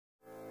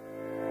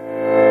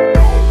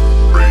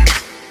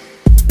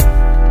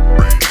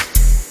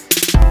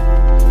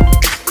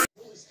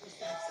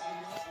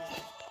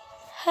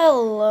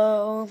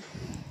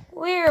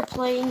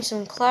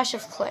playing some Clash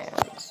of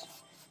Clans,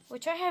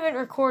 which I haven't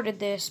recorded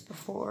this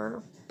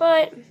before,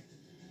 but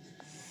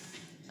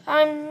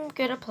I'm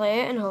gonna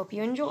play it and hope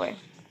you enjoy.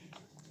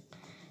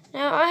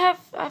 Now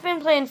I've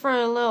been playing for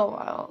a little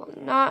while.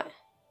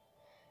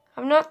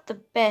 I'm not the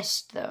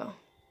best though.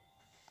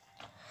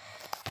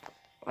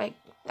 Like,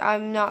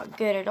 I'm not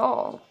good at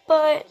all,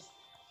 but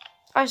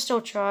I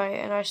still try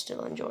and I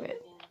still enjoy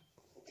it.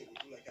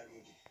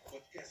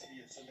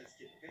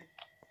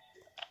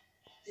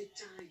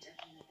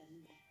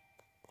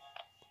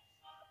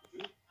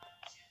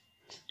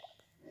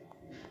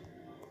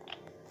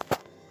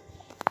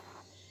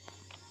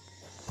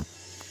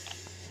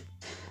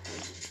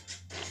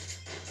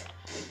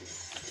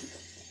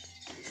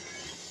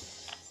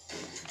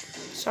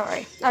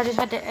 Sorry, I just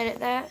had to edit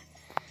that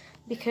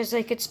because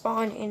they could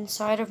spawn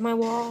inside of my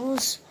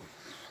walls,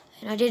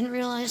 and I didn't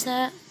realize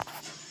that.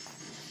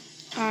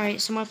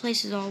 Alright, so my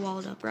place is all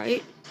walled up,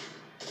 right?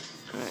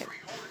 Alright.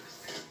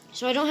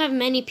 So I don't have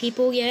many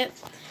people yet.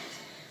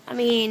 I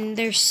mean,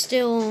 there's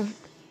still...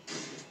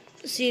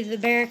 See, the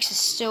barracks is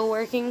still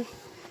working.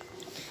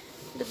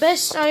 The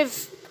best I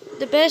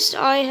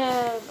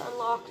have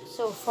unlocked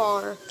so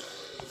far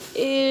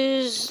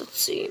is,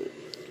 let's see,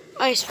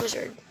 Ice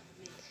Wizard.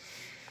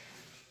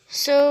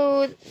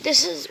 So,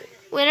 this is,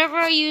 whenever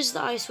I use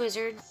the Ice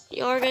Wizard,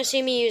 y'all are going to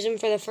see me use him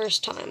for the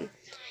first time,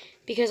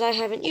 because I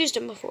haven't used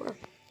him before.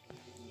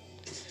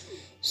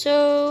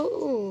 So,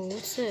 ooh,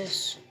 what's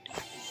this?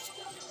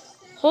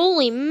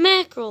 Holy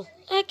mackerel!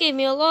 That gave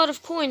me a lot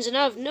of coins, and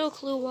I have no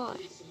clue why.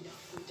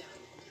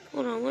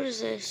 Hold on, what is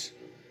this?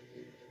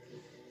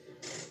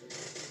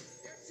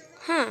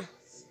 Huh.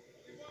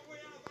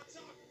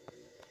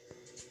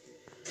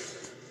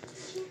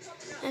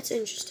 That's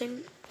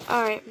interesting.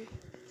 Alright.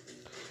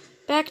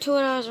 Back to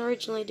what I was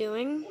originally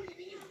doing.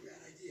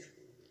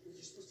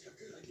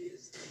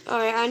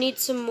 Alright, I need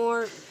some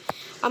more.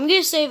 I'm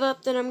going to save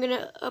up, then I'm going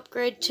to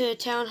upgrade to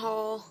Town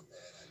Hall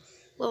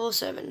level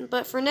 7.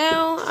 But for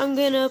now, I'm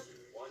going to...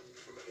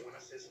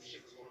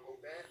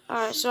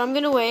 Alright, so I'm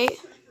going to wait.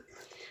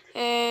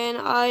 And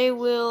I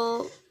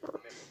will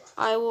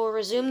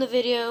resume the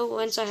video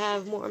once I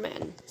have more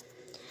men.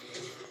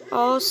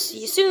 I'll see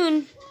you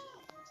soon.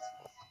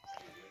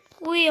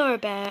 We are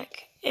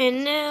back.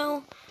 And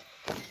now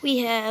we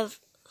have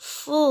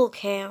full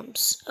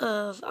camps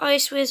of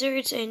Ice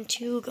Wizards and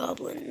 2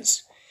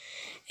 Goblins.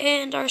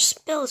 And our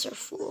spells are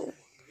full.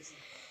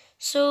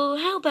 So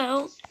how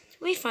about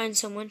we find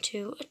someone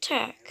to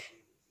attack?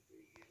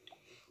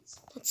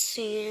 Let's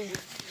see.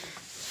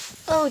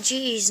 Oh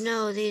geez,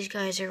 no, these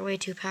guys are way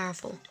too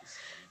powerful.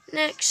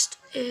 Next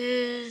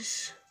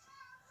is...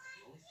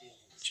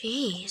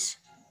 Jeez.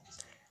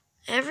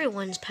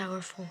 Everyone's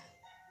powerful.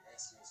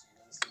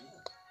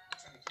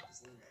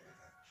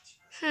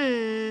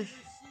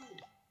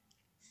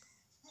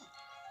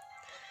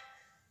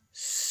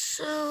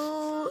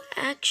 So,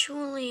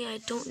 actually, I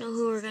don't know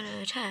who we're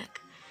gonna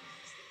attack.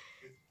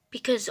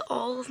 Because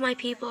all of my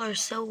people are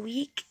so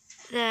weak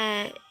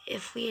that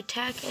if we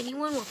attack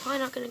anyone, we're probably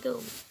not gonna go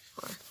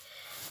far.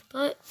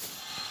 But,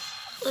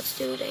 let's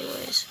do it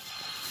anyways.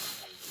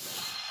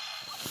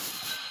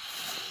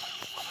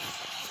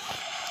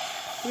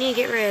 I need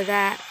to get rid of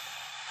that.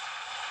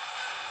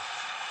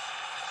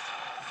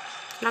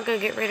 I'm not gonna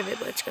get rid of it,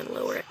 but it's gonna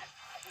lower it.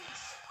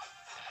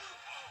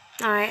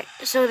 Alright,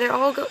 so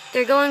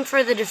they're going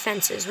for the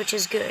defenses, which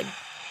is good.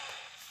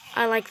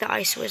 I like the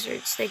Ice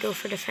Wizards. They go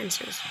for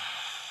defenses.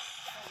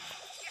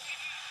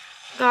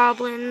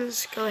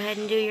 Goblins, go ahead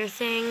and do your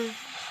thing.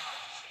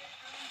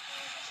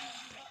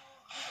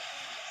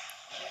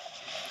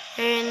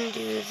 And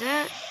do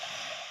that.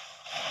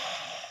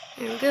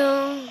 There we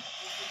go.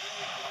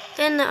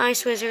 Then the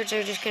Ice Wizards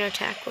are just going to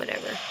attack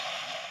whatever.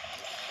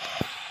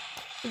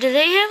 Do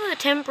they have a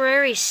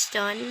temporary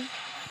stun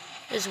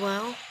as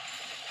well?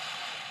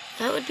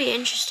 That would be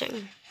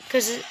interesting.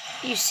 Because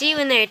you see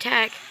when they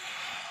attack,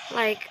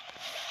 like,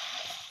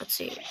 let's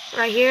see,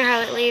 right here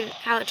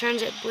how it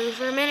turns it blue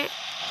for a minute.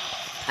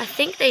 I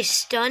think they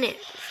stun it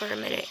for a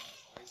minute.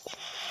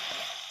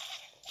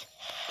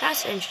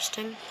 That's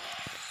interesting.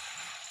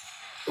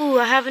 Ooh,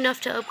 I have enough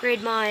to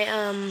upgrade my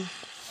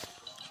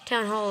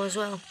Town Hall as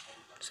well.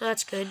 So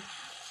that's good.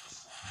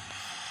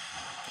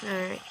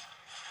 Alright.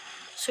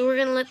 So we're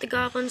going to let the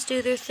Goblins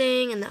do their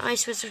thing and the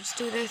Ice Wizards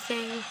do their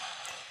thing.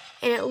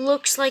 And it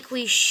looks like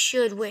we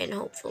should win,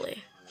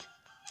 hopefully.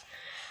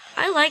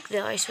 I like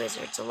the Ice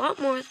Wizards a lot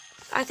more.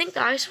 I think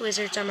the Ice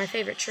Wizards are my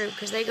favorite troop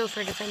because they go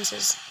for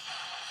defenses.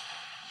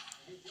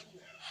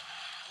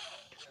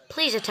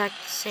 Please attack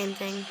the same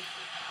thing.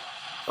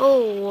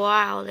 Oh,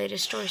 wow. They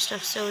destroy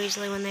stuff so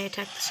easily when they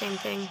attack the same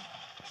thing.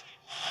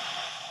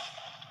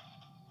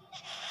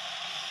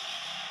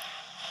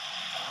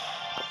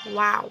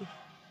 Wow.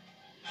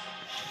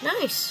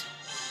 Nice.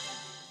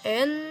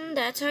 And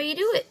that's how you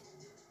do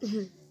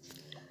it.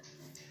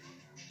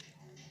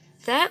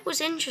 That was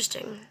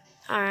interesting.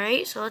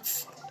 Alright, so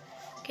let's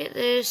get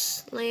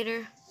this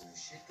later.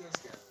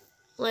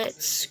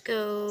 Let's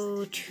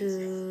go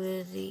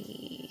to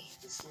the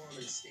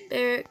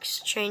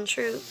barracks, train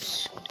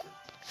troops.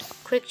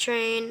 quick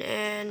train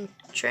and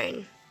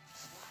train.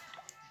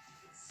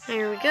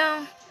 There we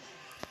go.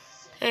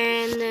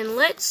 And then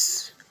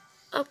let's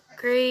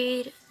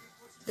upgrade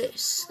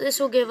this.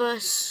 This will give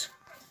us,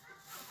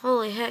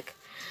 holy heck,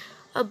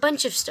 a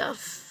bunch of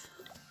stuff.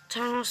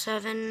 Town Hall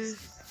 7.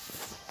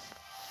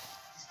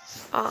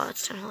 Oh,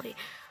 it's Town Hall 8.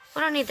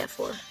 What do I need that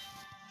for?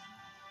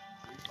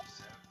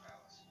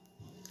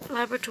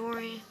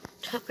 Laboratory.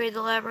 To upgrade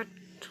the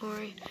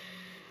laboratory.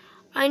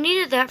 I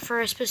needed that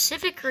for a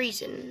specific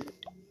reason.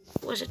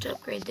 Was it to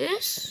upgrade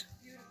this?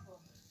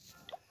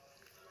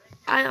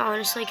 I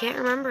honestly can't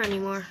remember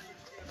anymore.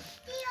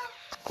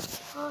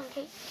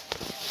 Okay.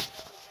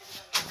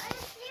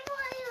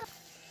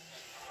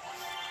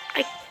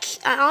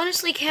 I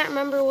honestly can't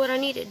remember what I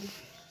needed,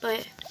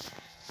 but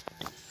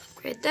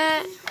upgrade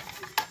that.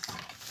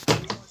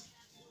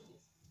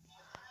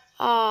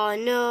 Oh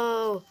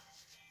no,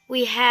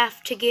 we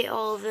have to get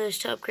all of those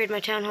to upgrade my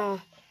town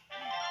hall.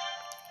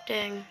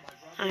 Dang.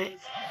 Alright.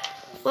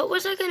 What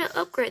was I gonna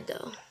upgrade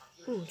though?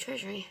 Ooh,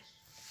 treasury.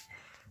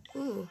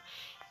 Ooh.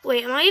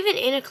 Wait, am I even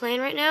in a clan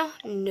right now?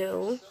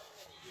 No.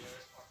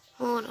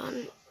 Hold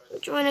on.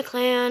 Join a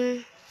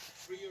clan.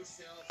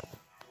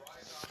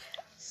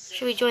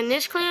 Should we join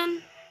this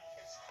clan?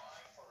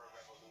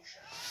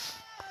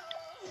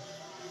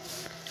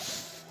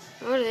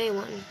 What do they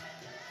want?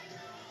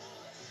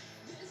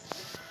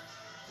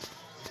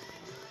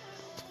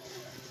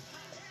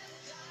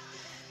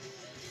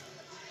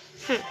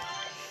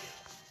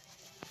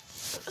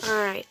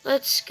 Alright,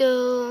 let's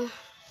go.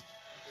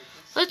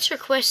 Let's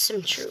request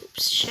some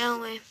troops,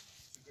 shall we?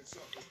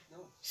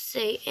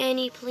 Say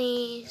any,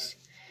 please.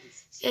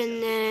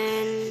 And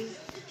then...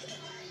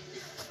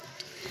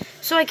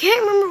 So I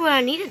can't remember what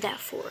I needed that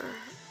for.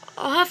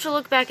 I'll have to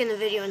look back in the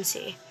video and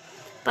see.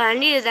 But I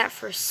needed that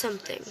for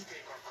something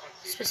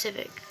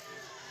specific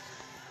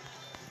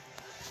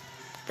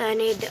that I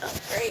need to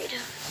upgrade.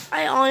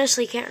 I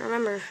honestly can't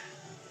remember.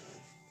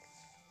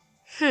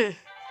 Let's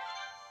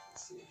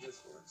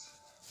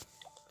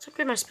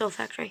upgrade my spell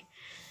factory.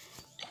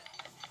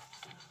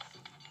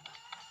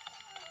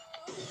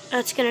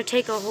 That's gonna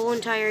take a whole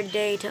entire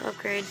day to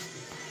upgrade.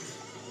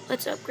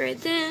 Let's upgrade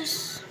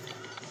this.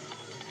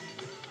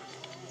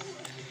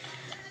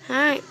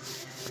 Alright.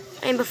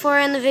 And before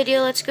I end the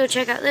video, let's go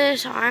check out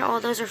this. Alright, all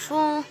those are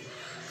full.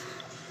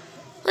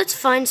 Let's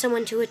find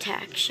someone to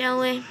attack,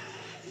 shall we?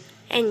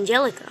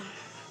 Angelica.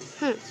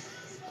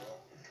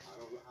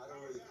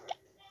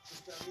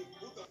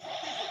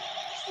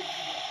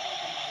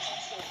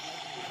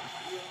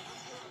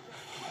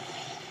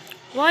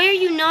 Why are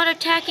you not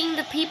attacking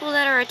the people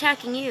that are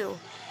attacking you?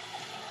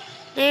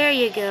 There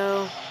you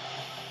go.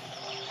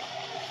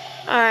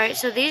 Alright,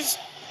 so these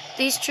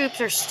troops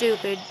are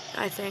stupid,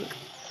 I think.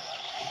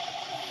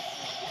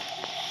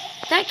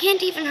 That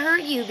can't even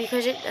hurt you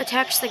because it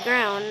attacks the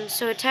ground,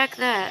 so attack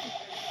that.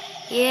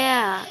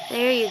 Yeah,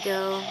 there you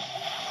go.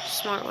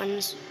 Smart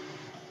ones.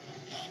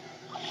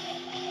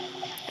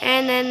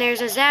 And then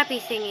there's a zappy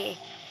thingy,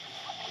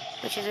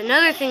 which is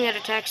another thing that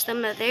attacks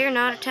them that they are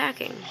not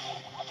attacking.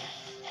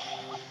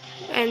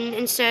 And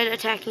instead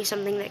attacking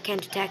something that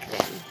can't attack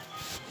them.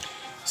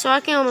 So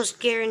I can almost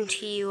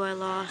guarantee you I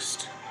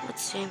lost.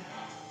 Let's see.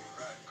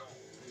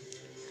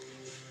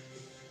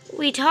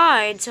 We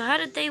tied, so how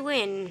did they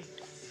win?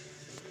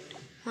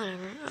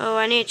 Whatever. Oh,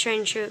 I need to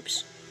train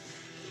troops.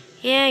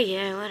 Yeah,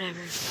 whatever.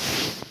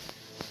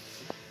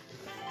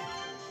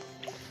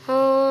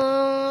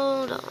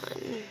 Hold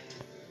on.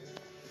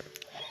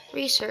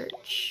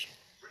 Research.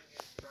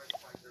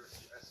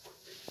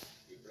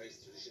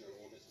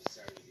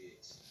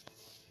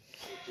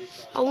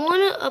 I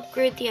want to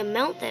upgrade the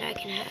amount that I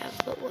can have,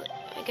 but what?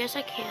 I guess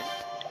I can't.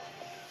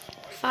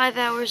 5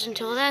 hours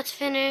until that's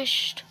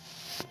finished.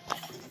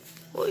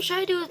 What should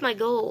I do with my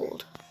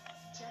gold?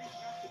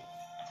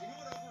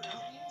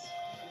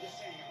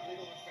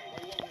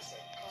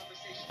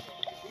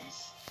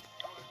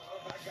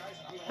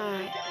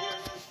 Alright.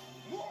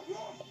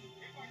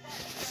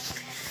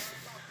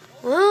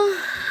 Well,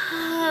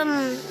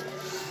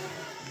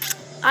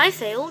 I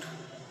failed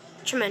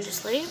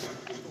tremendously.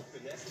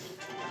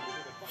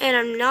 And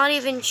I'm not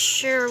even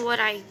sure what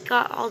I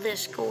got all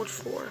this gold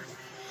for.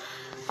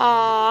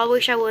 Aw, I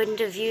wish I wouldn't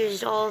have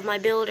used all of my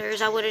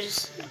builders. I would have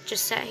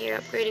just sat here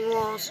upgrading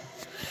walls.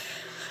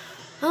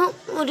 Well,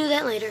 we'll do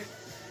that later.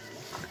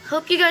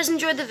 Hope you guys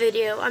enjoyed the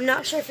video. I'm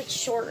not sure if it's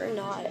short or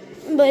not.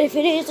 But if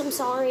it is, I'm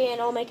sorry, and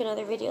I'll make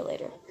another video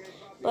later.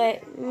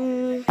 But,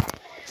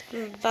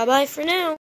 bye-bye for now.